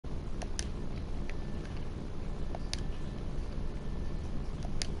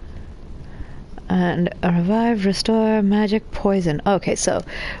And revive, restore, magic, poison. Okay, so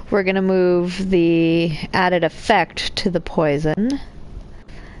we're gonna move the added effect to the poison.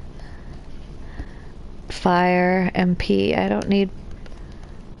 Fire, MP. I don't need...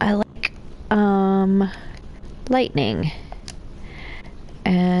 I like, lightning.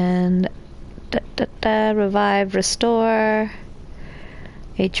 And... revive, restore...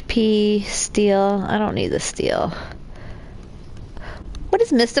 HP, steel. I don't need the steel. What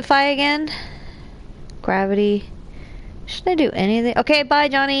is mystify again? Gravity. Should I do anything? Okay, bye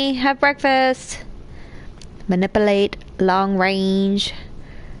Johnny. Have breakfast. Manipulate. Long range.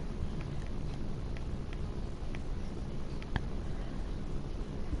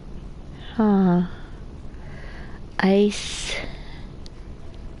 Huh. Ice.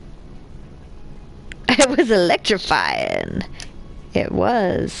 It was electrifying. It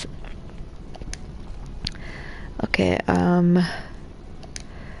was. Okay, I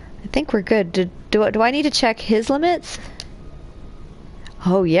think we're good. Do I need to check his limits?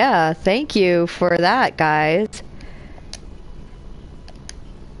 Oh yeah, thank you for that, guys.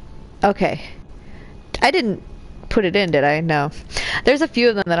 Okay. I didn't put it in, did I? No. There's a few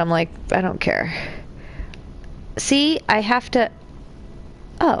of them that I'm like, I don't care. See, I have to...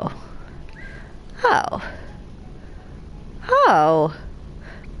 Oh. Oh. Oh.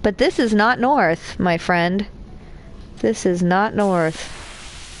 But this is not north, my friend. This is not north.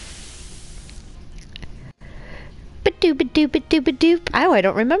 Ba-doop-a-doop-a-doop-a-doop. Oh, I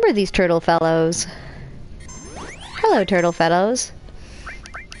don't remember these turtle fellows. Hello, turtle fellows.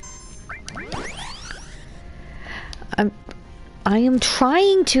 I am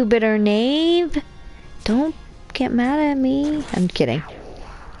trying to, bitter knave. Don't get mad at me. I'm kidding.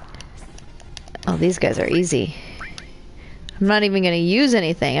 Oh, these guys are easy. I'm not even gonna use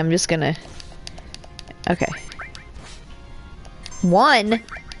anything. I'm just gonna... Okay. One.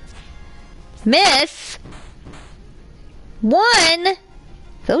 Miss. One.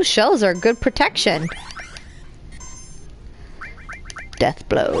 Those shells are good protection. Death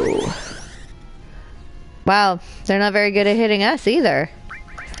blow. Wow, they're not very good at hitting us either.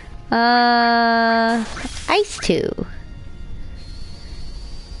 Ice 2.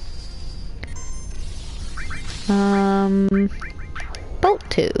 Bolt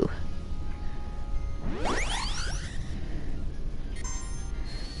 2.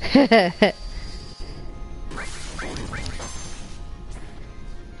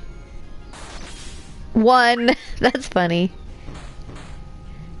 One. That's funny.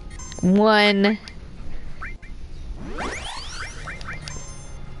 One.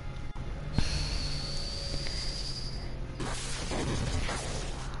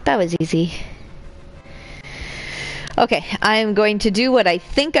 That was easy. Okay, I'm going to do what I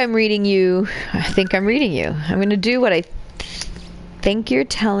think I'm reading you. I think I'm reading you. I'm going to do what I think you're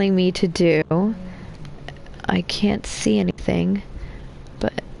telling me to do. I can't see anything,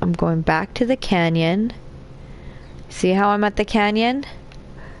 but I'm going back to the canyon. See how I'm at the canyon?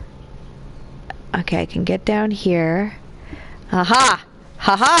 Okay, I can get down here. Aha!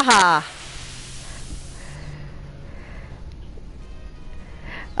 Ha ha ha!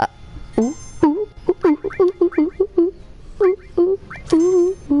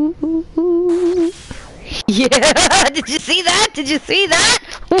 Yeah! Did you see that? Did you see that?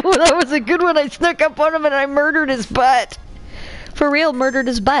 Oh, that was a good one. I snuck up on him and I murdered his butt. For real, murdered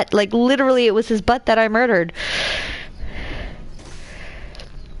his butt. Like, literally, it was his butt that I murdered.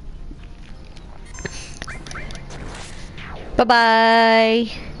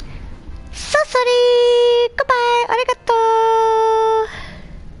 Bye-bye. Sasori! Goodbye! Arigato!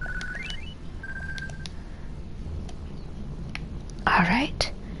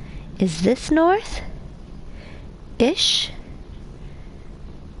 Alright. Is this north? Ish?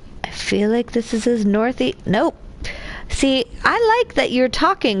 I feel like this is his northeast. Nope. See, I like that you're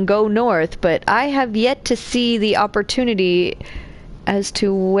talking go north, but I have yet to see the opportunity as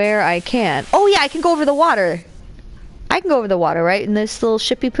to where I can. Oh yeah, I can go over the water. I can go over the water, right? In this little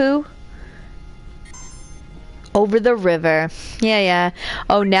shippy poo? Over the river. Yeah, yeah.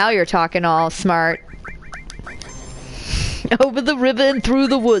 Oh, now you're talking all smart. Over the river and through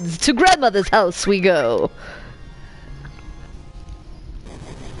the woods. To grandmother's house we go.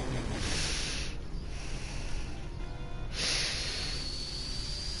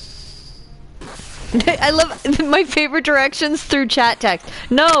 I love my favorite directions through chat text.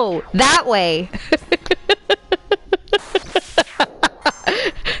 No, that way.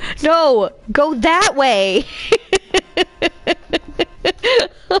 No, go that way.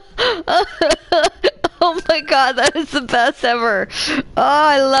 Oh my god, that is the best ever. Oh,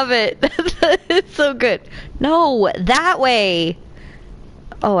 I love it. It's so good. No, that way.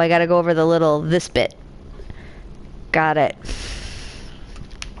 Oh, I gotta go over this bit. Got it.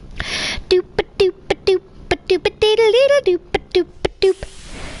 Doop doop doop doop doop doop doop doop.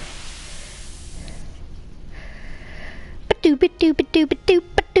 Doop doop doop doop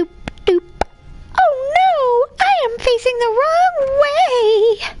doop doop. Oh no! I am facing the wrong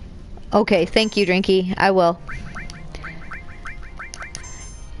way! Okay, thank you, Drinky. I will.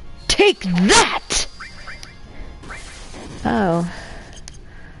 Take that! Oh.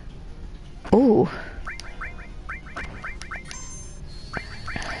 Ooh.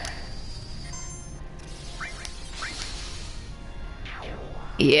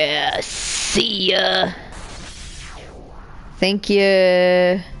 Yeah, see ya. Thank you.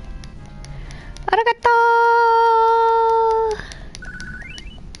 Arigato.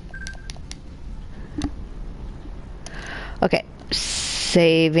 Okay,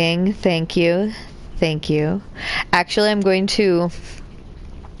 saving. Thank you. Thank you. Actually, I'm going to,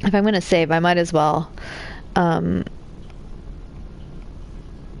 if I'm going to save, I might as well.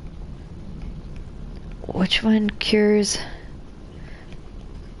 Which one cures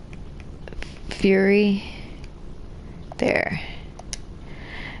Fury? There.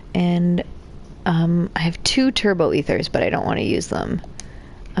 And I have 2 turbo ethers, but I don't want to use them.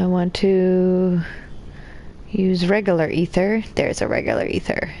 I want to use regular ether. There's a regular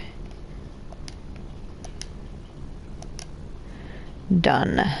ether.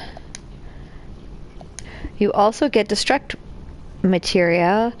 Done. You also get destruct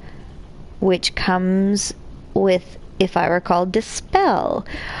materia, which comes with, if I recall, dispel.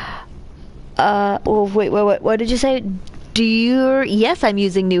 Oh, wait, what did you say? Yes, I'm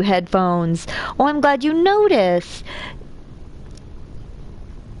using new headphones. Oh, I'm glad you noticed.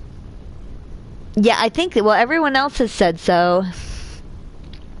 Yeah, I think, well, everyone else has said so.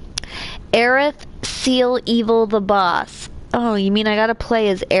 Aerith, Seal, Evil, the boss. Oh, you mean I gotta play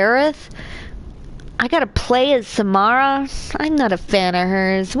as Aerith? I gotta play as Samara? I'm not a fan of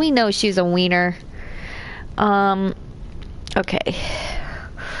hers. We know she's a wiener. Okay.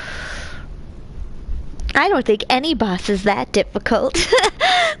 I don't think any boss is that difficult.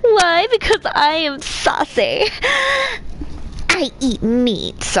 Why? Because I am saucy. I eat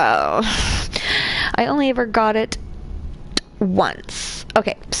meat, so I only ever got it once.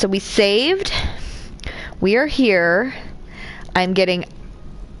 Okay, so we saved. We are here. I'm getting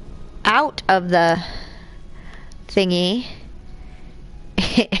out of the thingy.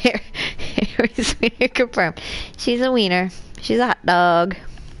 Confirmed. She's a wiener. She's a hot dog.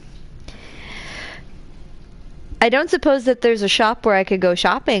 I don't suppose that there's a shop where I could go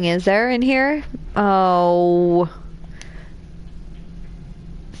shopping, is there, in here? Oh.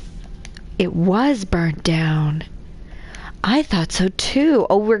 It was burnt down. I thought so too.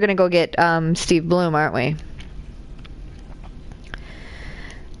 Oh, we're gonna go get Steve Bloom, aren't we?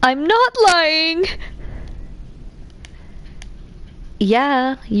 I'm not lying!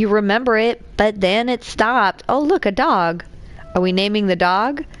 Yeah, you remember it, but then it stopped. Oh, look, a dog. Are we naming the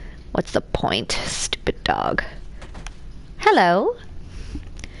dog? What's the point? Stupid dog. Hello.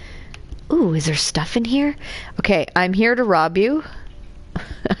 Ooh, is there stuff in here? Okay, I'm here to rob you.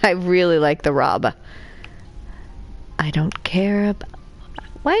 I really like the rob. I don't care about...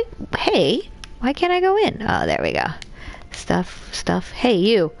 Why? Hey, why can't I go in? Oh, there we go. Stuff. Hey,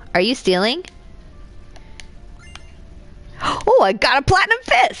 you. Are you stealing? Oh, I got a platinum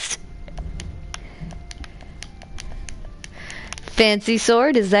fist! Fancy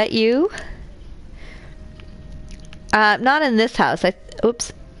sword, is that you? Not in this house.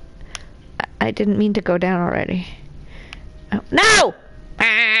 Oops. I didn't mean to go down already. Oh, no!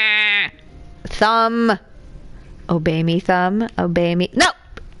 Ah! Thumb. Obey me, thumb. Obey me. No!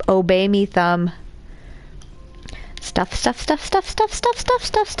 Obey me, thumb. Stuff. No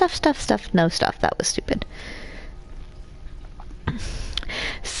stuff. That was stupid.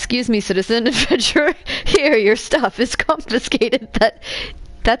 Excuse me, citizen. Adventurer. Here, your stuff is confiscated.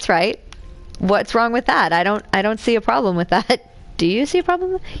 That's right. What's wrong with that? I don't see a problem with that. Do you see a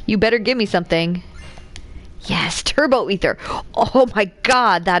problem? You better give me something. Yes, turbo ether. Oh my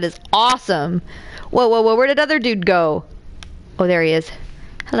god, that is awesome. Whoa, where did other dude go? Oh, there he is.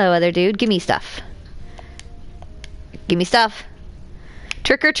 Hello, other dude. Give me stuff. Give me stuff.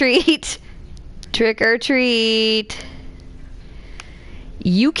 Trick or treat. Trick or treat.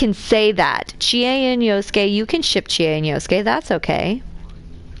 You can say that. Chie and Yosuke, you can ship Chie and Yosuke. That's okay.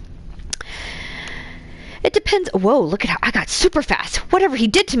 It depends. Whoa, look at how I got super fast. Whatever he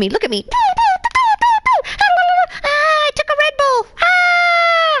did to me, look at me. I took a Red Bull.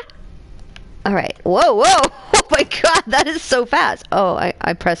 All right. Whoa. Oh my god, that is so fast. Oh,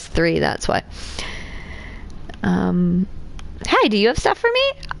 I pressed 3, that's why. Hi, do you have stuff for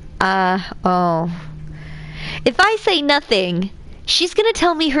me? Oh. If I say nothing, she's gonna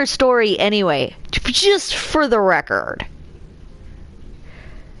tell me her story anyway. Just for the record.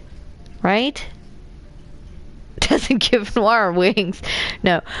 Right? Doesn't give Noir wings.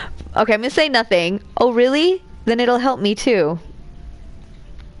 No. Okay, I'm gonna say nothing. Oh, really? Then it'll help me too.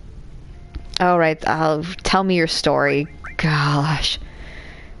 Alright, tell me your story. Gosh.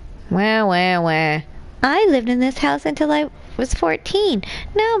 Wah. I lived in this house until I was 14.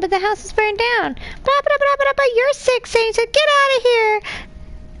 No, but the house was burned down. You're 16, so get out of here.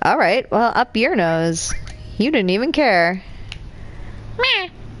 Alright, well, up your nose. You didn't even care. Meh.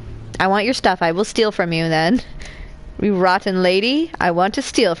 I want your stuff. I will steal from you then. You rotten lady. I want to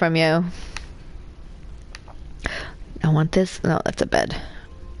steal from you. I want this. No, that's a bed.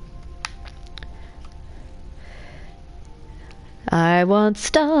 I want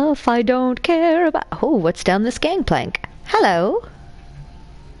stuff I don't care about. Oh, what's down this gangplank? Hello.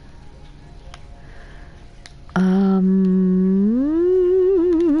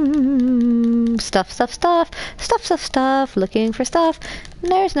 Stuff. Looking for stuff.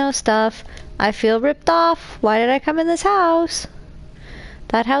 There's no stuff. I feel ripped off. Why did I come in this house?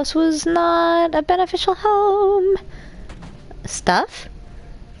 That house was not a beneficial home. Stuff?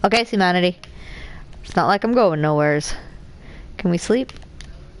 Okay, humanity. It's not like I'm going nowheres. Can we sleep?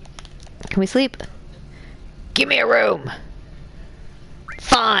 Can we sleep? Give me a room.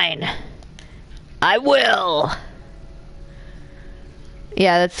 Fine. I will.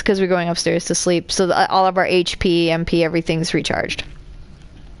 Yeah, that's because we're going upstairs to sleep. So all of our HP, MP, everything's recharged.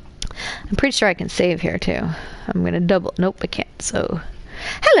 I'm pretty sure I can save here too. I'm gonna double. Nope, I can't. So,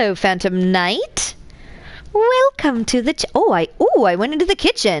 hello, Phantom Knight. Welcome to the. I went into the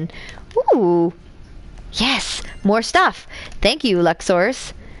kitchen. Ooh. Yes, more stuff. Thank you,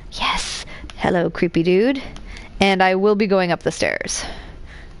 Luxors. Yes. Hello, creepy dude. And I will be going up the stairs.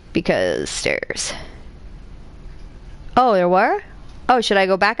 Because stairs. Oh, there were? Oh, should I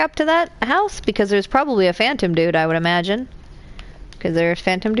go back up to that house? Because there's probably a phantom dude, I would imagine. Because there's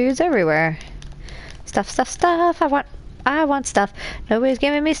phantom dudes everywhere. Stuff. I want stuff. Nobody's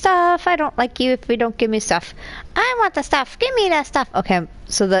giving me stuff. I don't like you if you don't give me stuff. I want the stuff. Give me that stuff. Okay,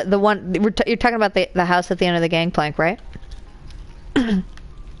 so the one you're talking about the house at the end of the gangplank, right?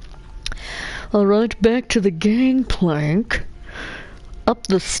 All right, back to the gangplank. Up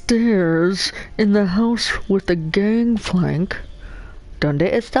the stairs in the house with the gangplank. Donde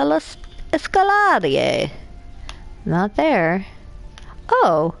está la escalade? Not there.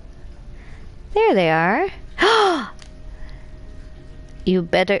 Oh, there they are. You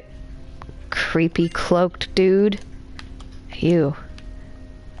better, creepy cloaked dude. You.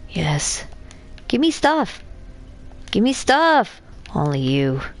 Yes. Give me stuff. Give me stuff. Only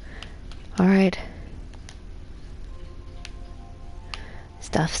you. Alright.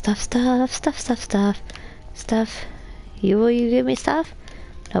 Stuff. Will you give me stuff?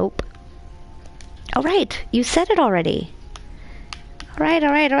 Nope. Alright, you said it already.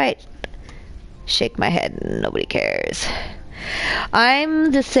 Alright. Shake my head, nobody cares.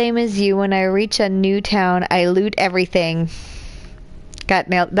 I'm the same as you. When I reach a new town, I loot everything. Got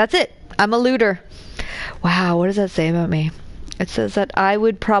nailed. That's it. I'm a looter. Wow, what does that say about me? It says that I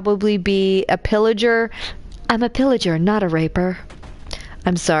would probably be a pillager. I'm a pillager, not a raper.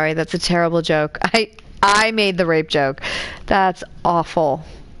 I'm sorry, that's a terrible joke. I made the rape joke. That's awful.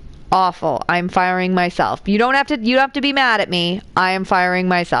 Awful. I'm firing myself. You don't have to be mad at me. I am firing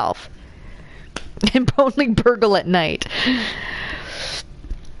myself. And only burgle at night.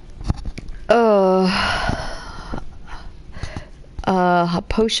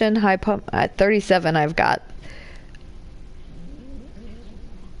 Potion, high pump at 37 I've got.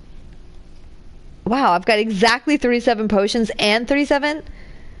 Wow, I've got exactly 37 potions and 37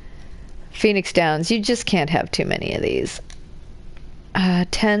 Phoenix Downs. You just can't have too many of these.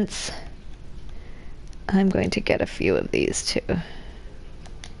 Tents. I'm going to get a few of these too.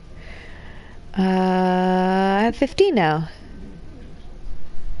 I have 15 now.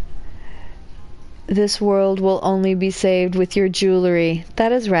 This world will only be saved with your jewelry.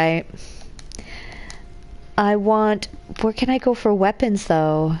 That is right. Where can I go for weapons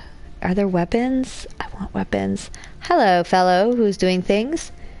though? Are there weapons? I want weapons. Hello, fellow who's doing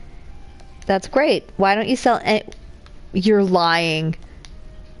things. That's great. Why don't you sell any? You're lying.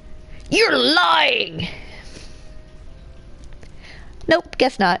 You're lying! Nope,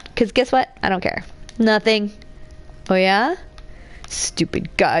 guess not. Because guess what? I don't care. Nothing. Oh yeah?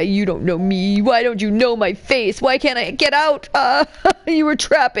 Stupid guy, you don't know me. Why don't you know my face? Why can't I get out? You were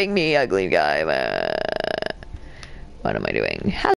trapping me, ugly guy. What am I doing?